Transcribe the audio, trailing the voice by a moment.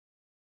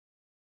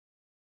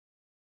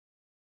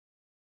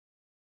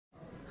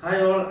Hi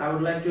all, I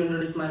would like to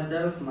introduce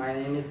myself. My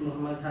name is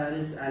Muhammad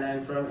Haris and I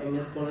am from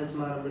MES College,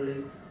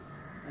 Marampally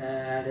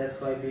and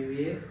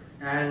SYBBA.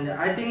 And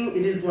I think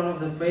it is one of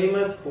the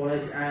famous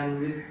college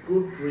and with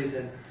good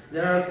reason.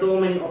 There are so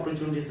many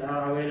opportunities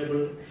are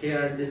available here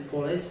at this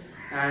college,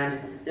 and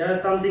there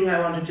is something I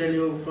want to tell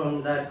you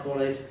from that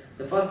college.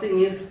 The first thing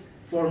is,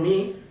 for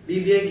me,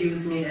 BBA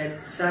gives me a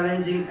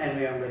challenging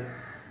environment.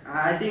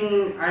 I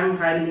think I'm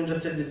highly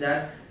interested with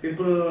that.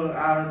 People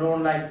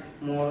don't like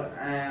more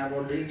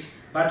about it,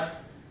 but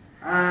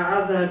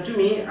to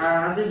me,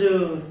 as I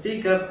to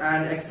speak up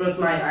and express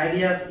my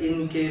ideas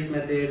in case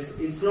methods,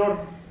 it's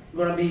not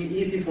gonna be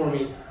easy for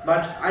me.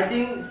 But I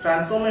think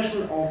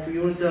transformation of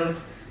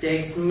yourself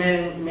takes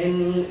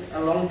many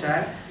a long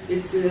time.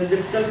 It's a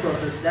difficult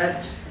process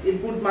that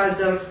it put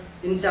myself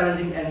in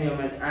challenging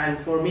environment, and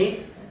for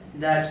me,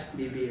 that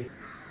BBA.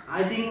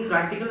 I think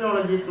practical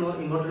knowledge is more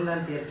important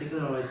than theoretical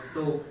knowledge.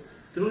 So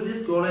through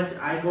this college,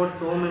 I got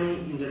so many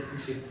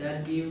internships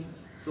that give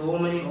so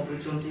many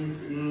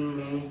opportunities in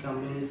many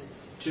companies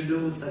to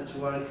do such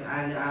work,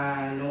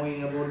 and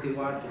knowing about the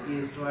what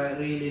is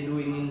really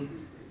doing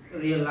in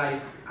real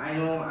life. I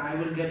know I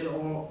will get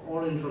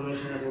all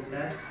information about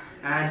that.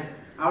 And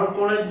our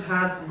college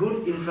has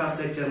good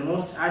infrastructure.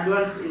 Most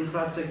advanced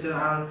infrastructure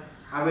are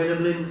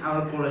available in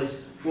our college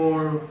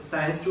for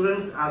science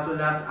students as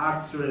well as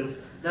art students.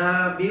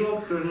 The BVOC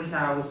students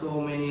have so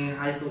many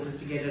high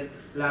sophisticated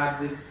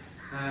lab with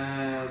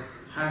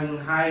having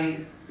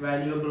high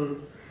valuable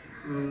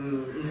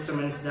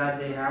instruments that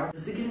they have. The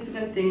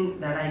significant thing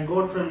that I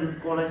got from this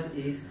college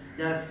is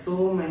there are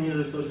so many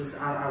resources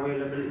are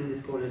available in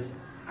this college.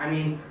 I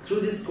mean, through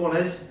this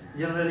college,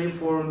 generally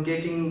for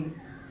getting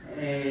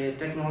a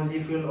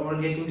technology field or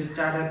getting to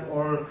start up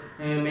or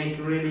make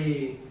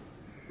really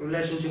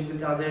relationship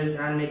with others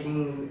and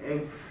making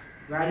a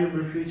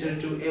valuable future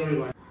to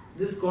everyone.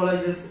 This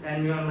college's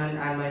environment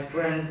and my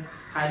friends,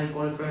 highly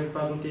qualified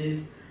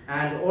faculties,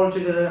 and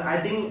altogether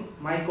I think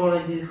my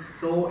college is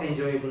so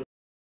enjoyable.